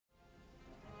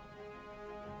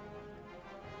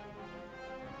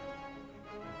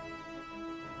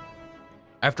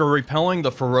After repelling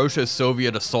the ferocious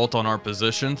Soviet assault on our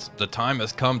positions, the time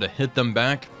has come to hit them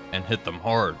back and hit them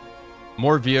hard.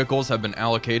 More vehicles have been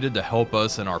allocated to help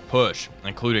us in our push,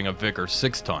 including a Vickers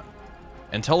 6-ton.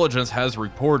 Intelligence has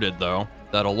reported, though,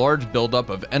 that a large buildup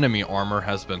of enemy armor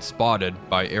has been spotted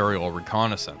by aerial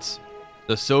reconnaissance.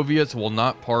 The Soviets will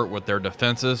not part with their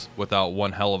defenses without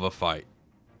one hell of a fight.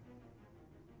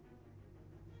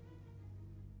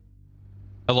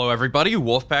 Hello everybody,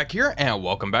 Wolfpack here, and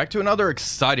welcome back to another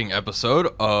exciting episode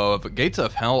of Gates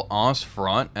of Hell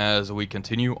Ostfront as we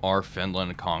continue our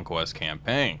Finland Conquest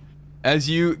campaign. As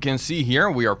you can see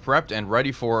here, we are prepped and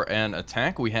ready for an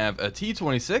attack. We have a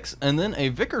T-26 and then a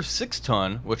Vickers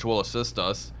 6-ton, which will assist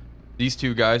us. These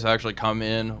two guys actually come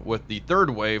in with the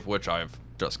third wave, which I've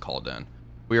just called in.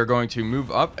 We are going to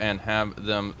move up and have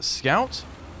them scout.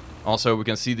 Also, we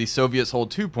can see the Soviets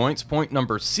hold 2 points, point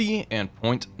number C and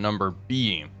point number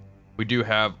B. We do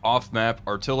have off-map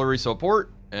artillery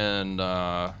support in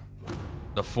the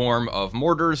form of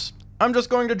mortars. I'm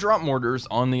just going to drop mortars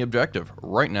on the objective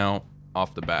right now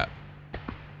off the bat. You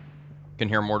can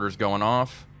hear mortars going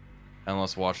off, and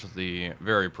let's watch the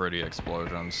very pretty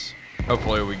explosions.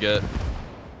 Hopefully we get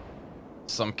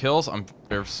some kills.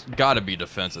 There's got to be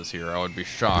defenses here. I would be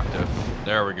shocked if...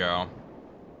 There we go.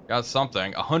 Got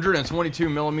something. 122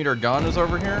 millimeter gun is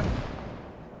over here.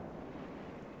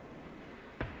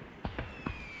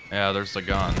 Yeah, there's the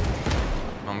gun.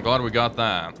 I'm glad we got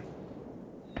that.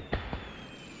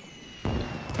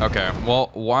 Okay, well,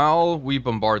 while we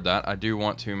bombard that, I do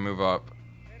want to move up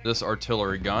this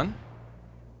artillery gun.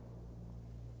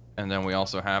 And then we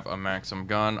also have a Maxim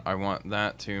gun. I want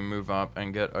that to move up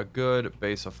and get a good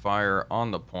base of fire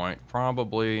on the point.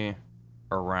 Probably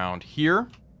around here.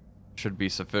 Should be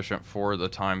sufficient for the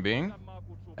time being.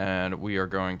 And we are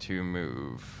going to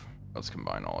move. Let's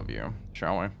combine all of you,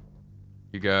 shall we?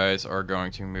 You guys are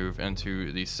going to move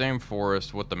into the same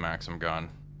forest with the Maxim gun.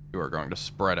 You are going to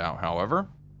spread out, however.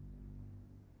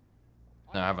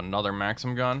 Now I have another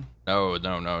Maxim gun.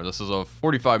 No. This is a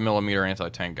 45 millimeter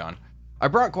anti-tank gun. I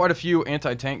brought quite a few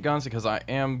anti-tank guns because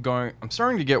I'm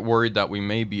starting to get worried that we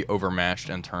may be overmatched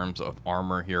in terms of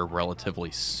armor here relatively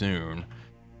soon.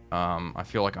 I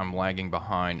feel like I'm lagging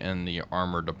behind in the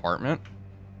armor department.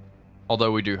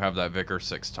 Although we do have that Vickers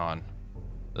 6-ton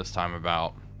this time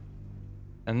about.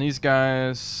 And these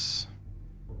guys...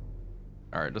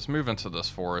 Alright, just move into this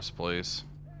forest, please.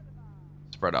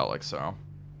 Spread out like so.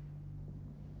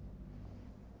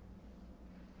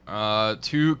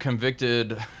 2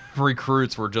 convicted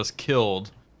recruits were just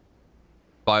killed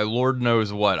by Lord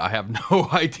knows what. I have no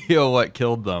idea what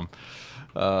killed them.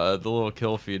 The little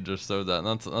kill feed just showed that.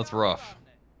 That's rough.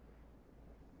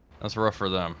 That's rough for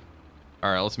them.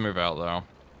 All right, let's move out though.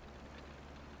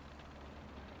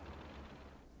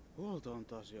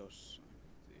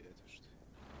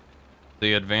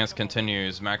 The advance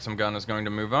continues. Maxim gun is going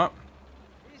to move up.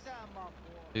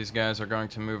 These guys are going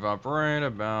to move up right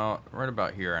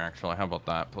about here, actually. How about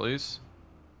that, please?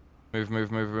 Move.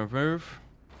 I'm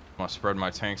gonna spread my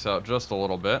tanks out just a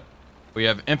little bit. We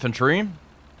have infantry.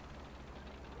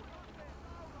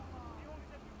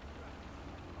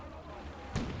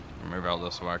 Move out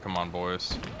this way. Come on,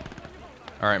 boys.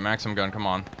 All right, Maxim gun, come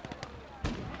on.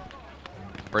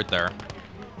 Right there.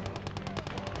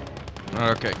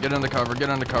 Okay, get into cover, get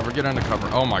into cover, get into cover.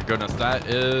 Oh my goodness, that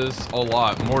is a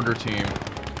lot. Mortar team.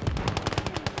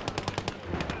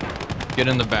 Get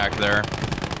in the back there.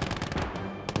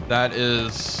 That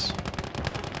is...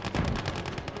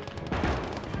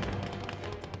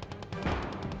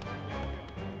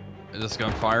 Is this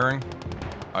gun firing?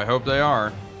 I hope they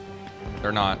are.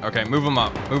 They're not. Okay, move them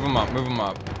up. Move them up. Move them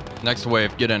up. Next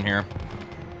wave, get in here.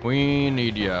 We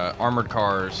need ya. Armored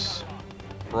cars.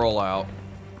 Roll out.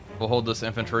 We'll hold this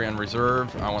infantry in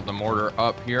reserve. I want the mortar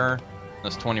up here.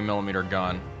 This 20 millimeter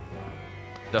gun.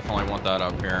 Definitely want that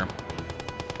up here.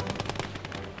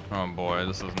 Oh boy,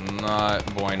 this is not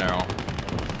bueno.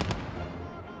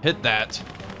 Hit that.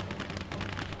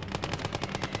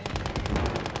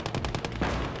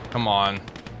 Come on.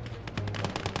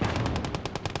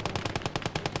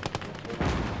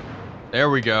 There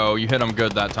we go. You hit them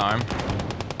good that time.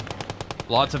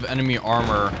 Lots of enemy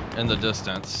armor in the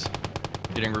distance.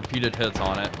 Getting repeated hits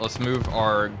on it. Let's move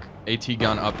our AT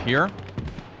gun up here.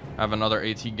 Have another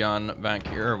AT gun back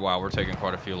here. Wow, we're taking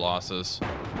quite a few losses.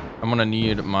 I'm gonna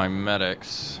need my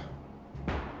medics.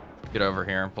 Get over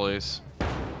here, please.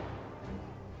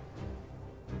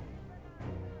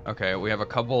 Okay, we have a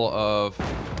couple of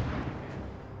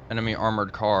enemy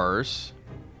armored cars.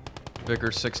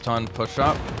 Vickers 6-ton push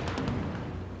up.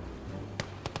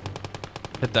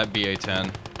 Hit that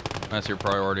BA-10. That's your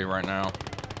priority right now.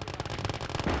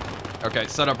 Okay,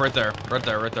 set up right there. Right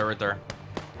there, right there, right there.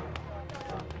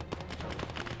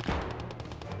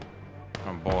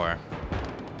 Oh boy.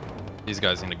 These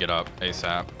guys need to get up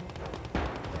ASAP.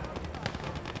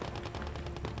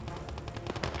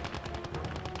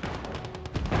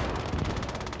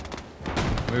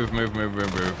 Move, move, move,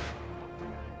 move, move.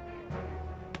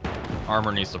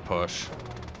 Armor needs to push.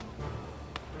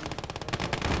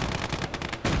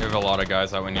 We have a lot of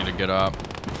guys that we need to get up.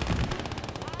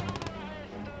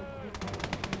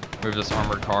 Move this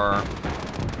armored car.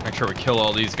 Make sure we kill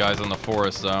all these guys in the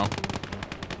forest, though.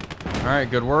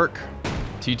 Alright, good work.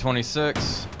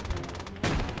 T-26.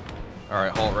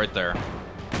 Alright, halt right there.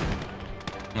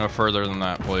 No further than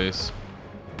that, please.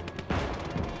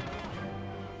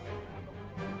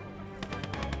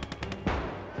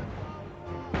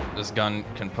 This gun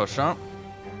can push up.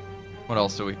 What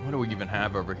else do we... What do we even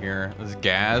have over here? This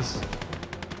gas.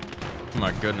 Oh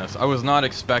my goodness. I was not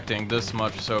expecting this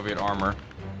much Soviet armor.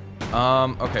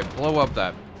 Okay, blow up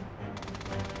that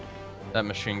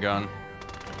machine gun.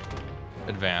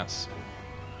 Advance.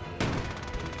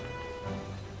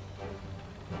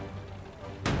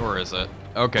 Or is it?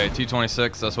 Okay,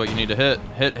 T-26, that's what you need to hit.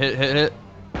 Hit, hit, hit, hit.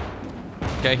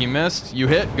 Okay, he missed. You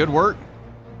hit. Good work.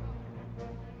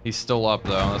 He's still up,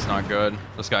 though. That's not good.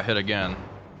 Just got hit again.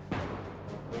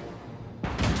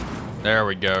 There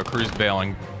we go. Crew's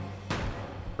bailing.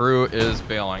 Crew is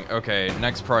bailing. Okay,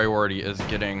 next priority is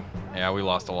getting... Yeah, we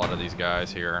lost a lot of these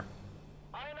guys here.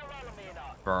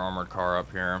 Our armored car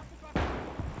up here.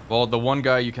 Well, the one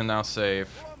guy you can now save.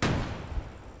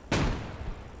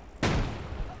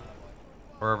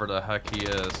 Wherever the heck he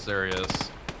is. There he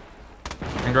is.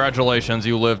 Congratulations,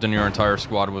 you lived and your entire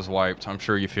squad was wiped. I'm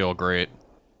sure you feel great.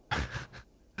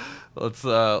 Let's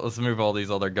move all these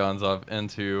other guns up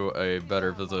into a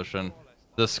better position.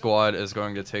 This squad is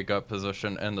going to take up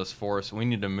position in this forest. We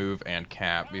need to move and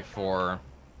cap before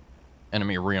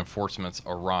enemy reinforcements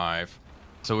arrive.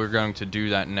 So we're going to do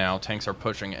that now. Tanks are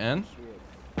pushing in.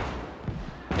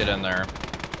 Get in there.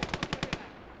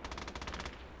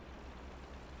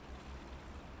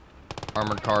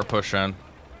 Armored car push in.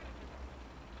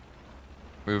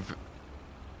 Move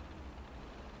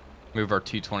our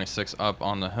T-26 up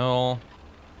on the hill.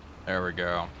 There we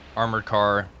go. Armored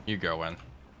car, you go in.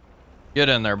 Get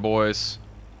in there, boys.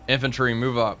 Infantry,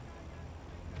 move up.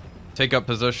 Take up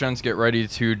positions. Get ready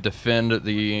to defend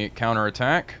the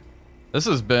counterattack. This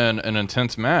has been an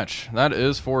intense match. That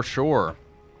is for sure.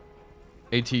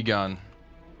 AT gun.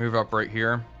 Move up right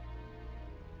here.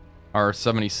 Our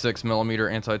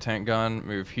 76mm anti-tank gun.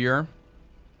 Move here.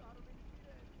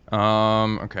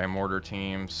 Okay, mortar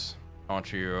teams. I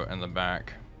want you in the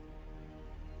back.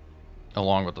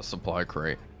 Along with the supply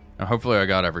crate. Now, hopefully I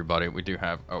got everybody. We do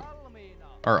have... Oh.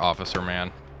 Our officer,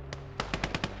 man.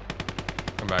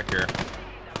 Come back here.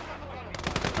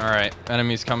 Alright,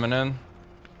 enemies coming in.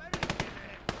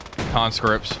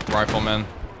 Conscripts, riflemen.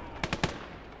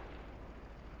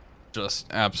 Just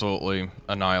absolutely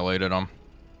annihilated them.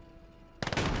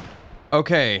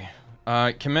 Okay.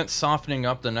 Commence softening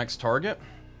up the next target.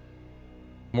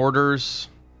 Mortars.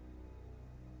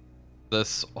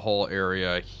 This whole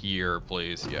area here,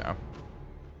 please. Yeah.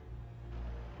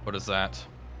 What is that?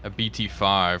 A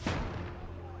BT-5.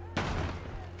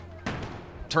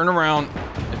 Turn around.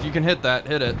 If you can hit that,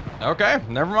 hit it. Okay,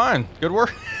 never mind. Good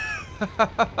work.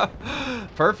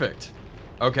 Perfect.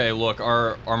 Okay, look,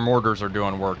 our mortars are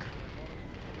doing work.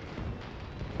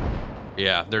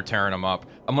 Yeah, they're tearing them up.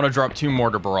 I'm gonna drop 2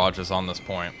 mortar barrages on this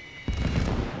point.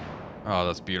 Oh,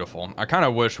 that's beautiful. I kind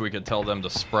of wish we could tell them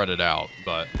to spread it out,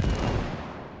 but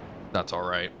that's all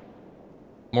right.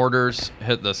 Mortars,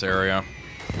 hit this area.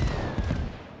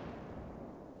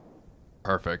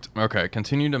 Perfect. Okay,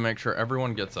 continue to make sure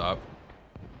everyone gets up.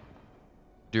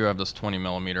 Do have this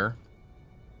 20mm.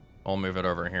 I'll move it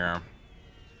over here.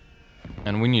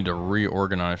 And we need to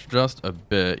reorganize just a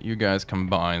bit. You guys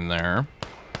combine there.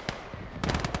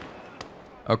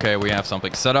 Okay, we have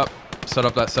something set up. Set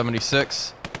up that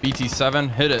 76.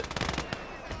 BT-7, hit it.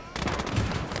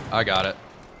 I got it.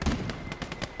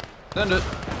 Send it.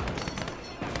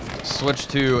 Switch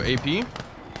to AP.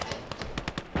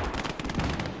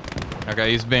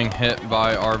 Okay, he's being hit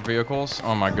by our vehicles.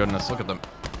 Oh my goodness, look at them.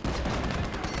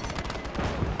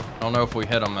 I don't know if we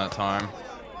hit him that time.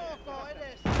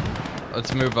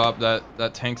 Let's move up.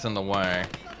 That tank's in the way.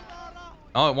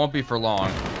 Oh, it won't be for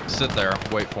long. Sit there,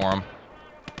 wait for him.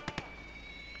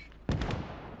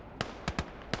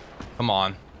 Come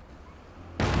on.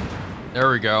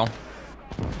 There we go.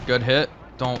 Good hit.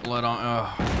 Don't let on.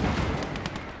 Ugh.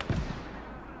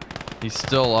 He's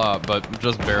still up, but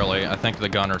just barely. I think the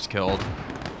gunner's killed.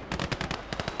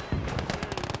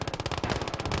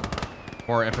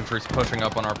 More infantry's pushing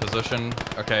up on our position.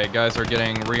 Okay, guys are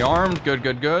getting rearmed. Good,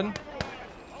 good, good.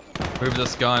 Move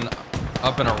this gun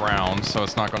up and around so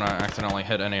it's not going to accidentally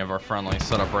hit any of our friendlies.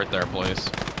 Set up right there, please.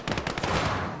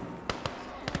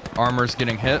 Armor's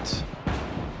getting hit.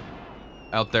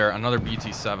 Out there, another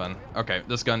BT-7. Okay,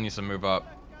 this gun needs to move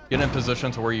up. Get in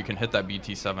position to where you can hit that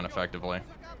BT-7 effectively.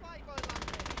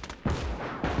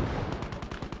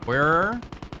 Where?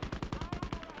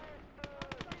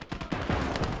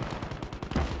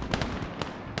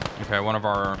 Okay, one of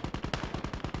our...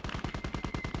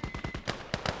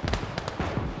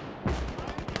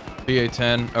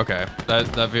 BA-10. Okay,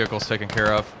 that vehicle's taken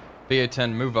care of.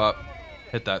 BA-10, move up.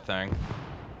 Hit that thing.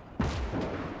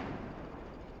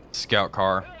 Scout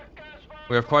car.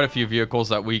 We have quite a few vehicles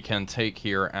that we can take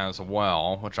here as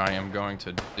well, which I am going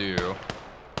to do.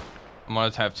 I'm going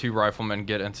to have 2 riflemen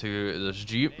get into this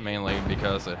Jeep, mainly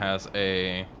because it has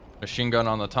a machine gun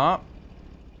on the top.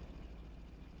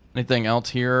 Anything else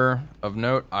here of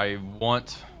note? I don't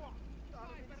want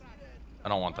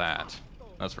that.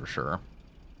 That's for sure.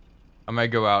 I might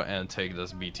go out and take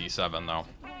this BT-7 though.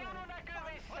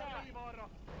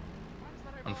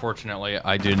 Unfortunately,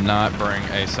 I did not bring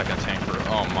a second tank for...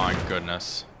 Oh my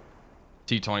goodness.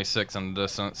 T-26 in the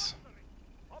distance.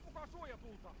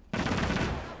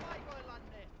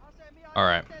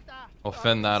 Alright. We'll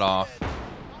fend that off.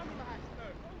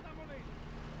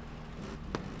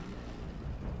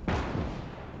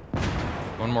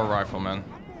 One more rifleman.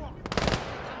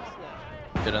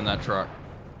 Get in that truck.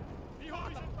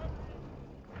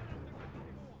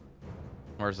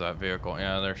 Where's that vehicle?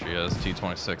 Yeah, there she is.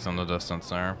 T-26 in the distance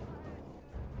there.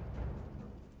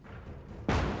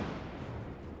 I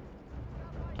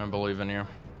believe in you.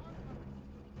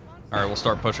 Alright, we'll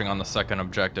start pushing on the second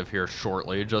objective here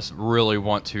shortly. Just really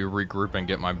want to regroup and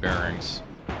get my bearings.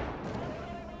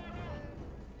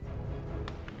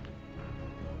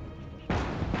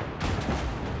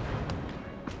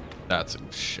 That's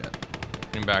shit.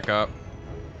 Getting back up.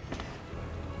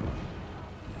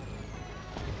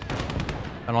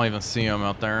 I don't even see him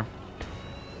out there.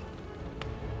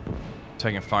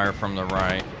 Taking fire from the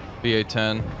right.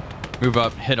 BA-10. Move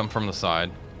up. Hit him from the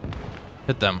side.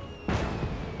 Hit them.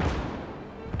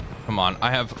 Come on.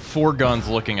 I have 4 guns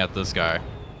looking at this guy.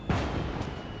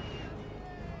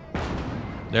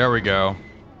 There we go.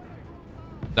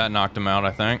 That knocked him out,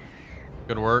 I think.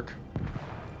 Good work.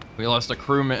 We lost a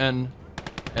crewman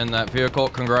in that vehicle.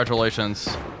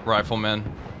 Congratulations, rifleman.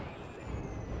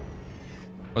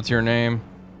 What's your name?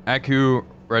 Aku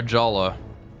Regila.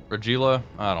 Regila?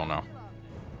 I don't know.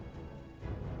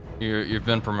 You've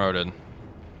been promoted.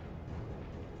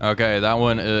 Okay, that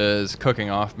one is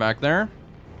cooking off back there.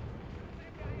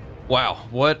 Wow,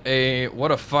 what a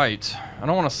fight. I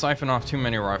don't want to siphon off too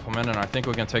many riflemen, and I think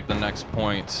we can take the next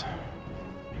point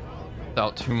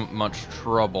without too much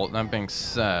trouble. That being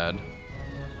said,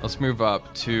 let's move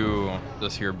up to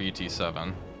this here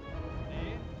BT-7.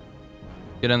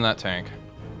 Get in that tank.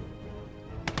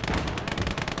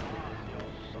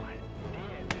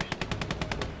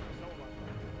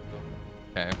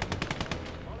 Okay.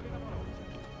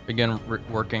 Begin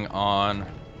working on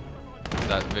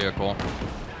that vehicle.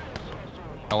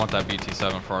 I want that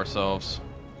BT-7 for ourselves.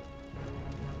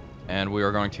 And we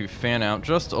are going to fan out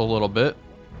just a little bit.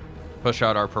 Push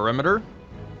out our perimeter.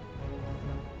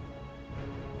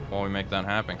 While we make that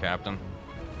happen, Captain.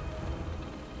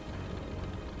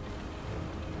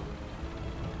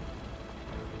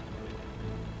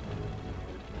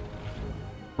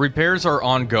 Repairs are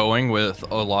ongoing with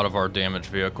a lot of our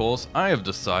damaged vehicles. I have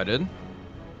decided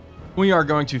we are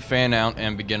going to fan out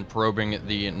and begin probing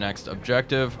the next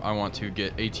objective. I want to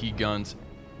get AT guns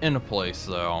into place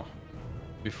though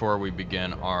before we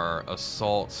begin our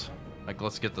assault. Like,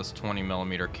 let's get this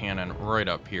 20mm cannon right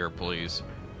up here, please.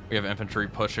 We have infantry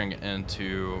pushing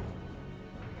into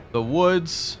the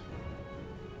woods.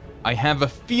 I have a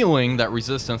feeling that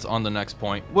resistance on the next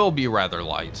point will be rather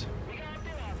light.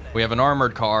 We have an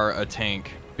armored car, a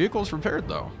tank. Vehicles repaired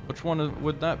though. Which one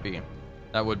would that be?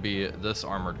 That would be this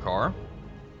armored car.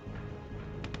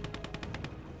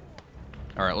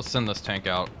 Alright, let's send this tank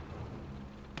out.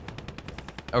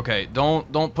 Okay,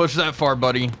 don't push that far,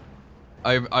 buddy.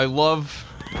 I love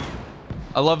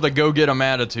the go get 'em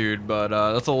attitude, but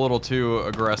that's a little too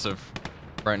aggressive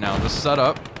right now. Just set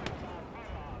up.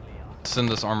 Send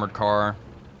this armored car.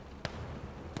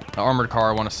 The armored car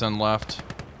I want to send left.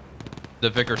 The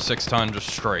Vickers 6-ton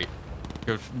just straight.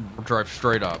 Go drive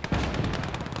straight up.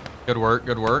 Good work,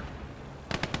 good work.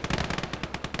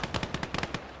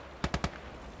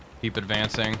 Keep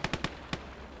advancing.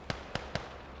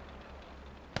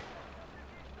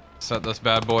 Set this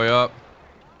bad boy up.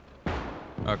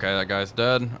 Okay, that guy's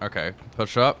dead. Okay,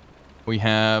 push up. We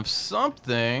have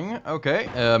something. Okay,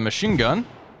 a machine gun.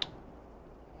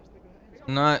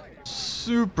 Not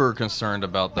super concerned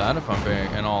about that, if I'm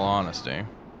being in all honesty.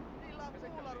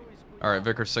 Alright,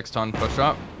 Vickers 6-ton push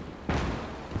up.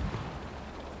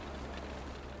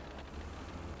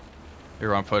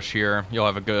 You're on push here. You'll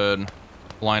have a good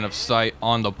line of sight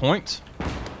on the point.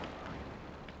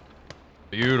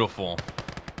 Beautiful.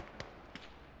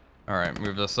 Alright,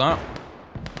 move this up.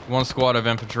 1 squad of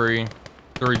infantry,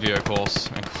 3 vehicles,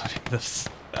 including this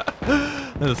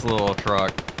this little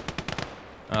truck.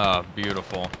 Ah,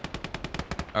 beautiful.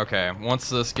 Okay, once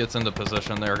this gets into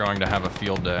position, they're going to have a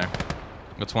field day.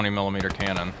 The 20mm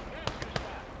cannon.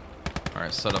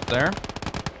 Alright, set up there.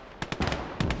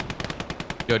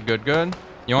 Good, good, good.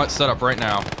 You know what? Set up right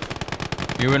now.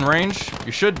 You in range?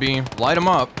 You should be. Light them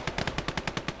up.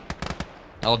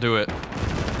 I'll do it.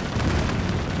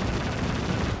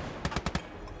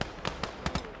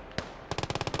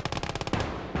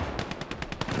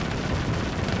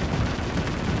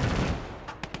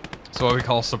 That's what we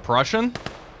call suppression.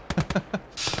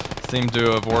 Seemed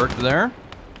to have worked there.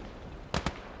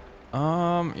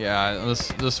 Yeah,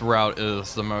 this route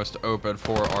is the most open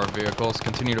for our vehicles.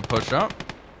 Continue to push up.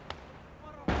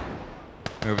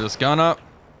 Move this gun up.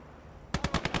 I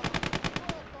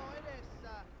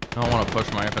don't want to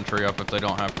push my infantry up if they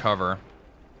don't have cover.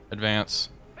 Advance.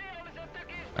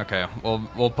 Okay,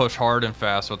 we'll push hard and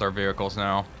fast with our vehicles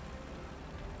now.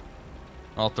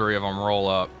 All 3 of them roll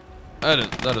up.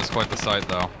 That is quite the sight,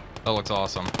 though. That looks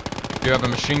awesome. You have a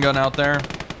machine gun out there.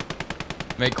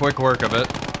 Make quick work of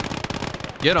it.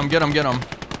 Get him, get him, get him.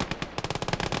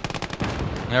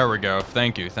 There we go.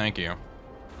 Thank you, thank you.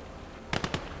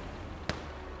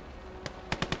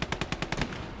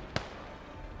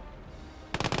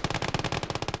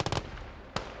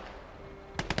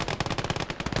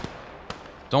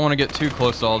 Don't want to get too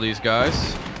close to all these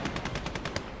guys.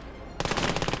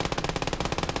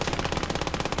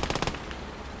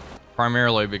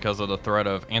 Primarily because of the threat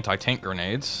of anti-tank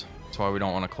grenades. That's why we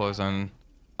don't want to close in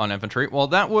on infantry. Well,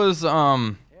 that was,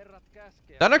 that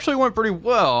actually went pretty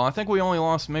well. I think we only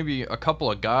lost maybe a couple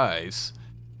of guys,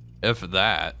 if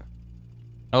that.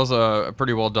 That was a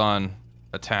pretty well done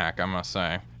attack, I must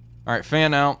say. All right,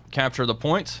 fan out, capture the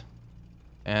point,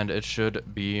 and it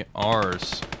should be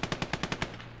ours.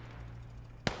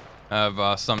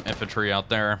 Have some infantry out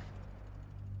there.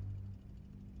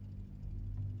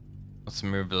 Let's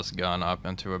move this gun up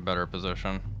into a better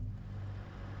position.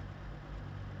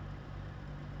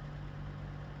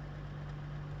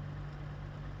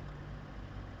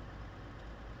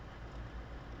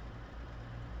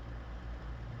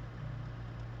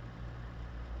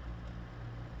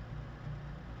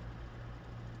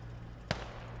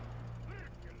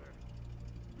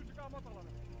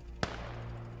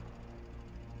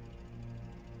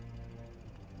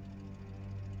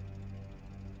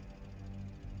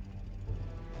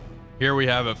 Here we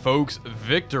have it, folks.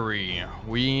 Victory.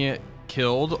 We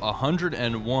killed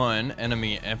 101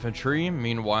 enemy infantry.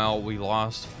 Meanwhile, we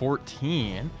lost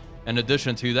 14. In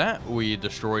addition to that, we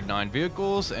destroyed 9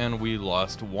 vehicles and we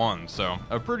lost 1. So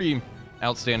a pretty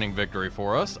outstanding victory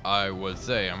for us. I would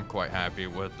say I'm quite happy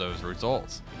with those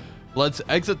results. Let's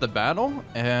exit the battle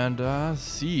and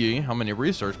see how many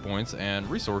research points and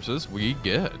resources we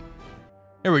get.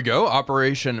 Here we go,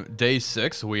 Operation Day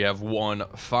 6. We have won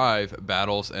 5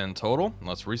 battles in total.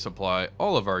 Let's resupply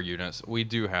all of our units. We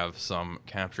do have some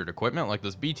captured equipment, like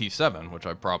this BT-7, which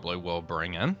I probably will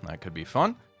bring in. That could be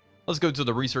fun. Let's go to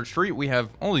the research tree. We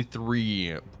have only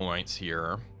 3 points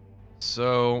here.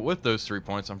 So with those 3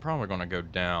 points, I'm probably going to go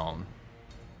down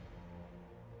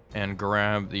and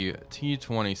grab the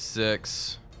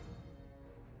T-26.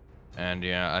 And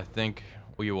yeah, I think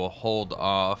we will hold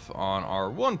off on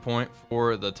our 1 point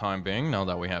for the time being, now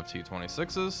that we have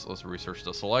T-26s. Let's research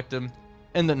the selected.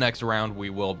 In the next round,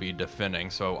 we will be defending,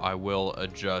 so I will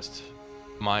adjust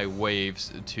my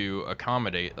waves to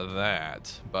accommodate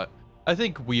that. But I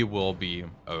think we will be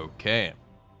okay.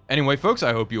 Anyway, folks,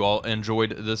 I hope you all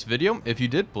enjoyed this video. If you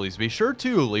did, please be sure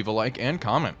to leave a like and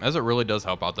comment, as it really does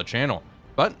help out the channel.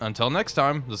 But until next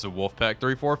time, this is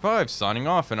Wolfpack345 signing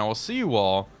off, and I will see you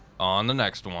all on the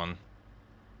next one.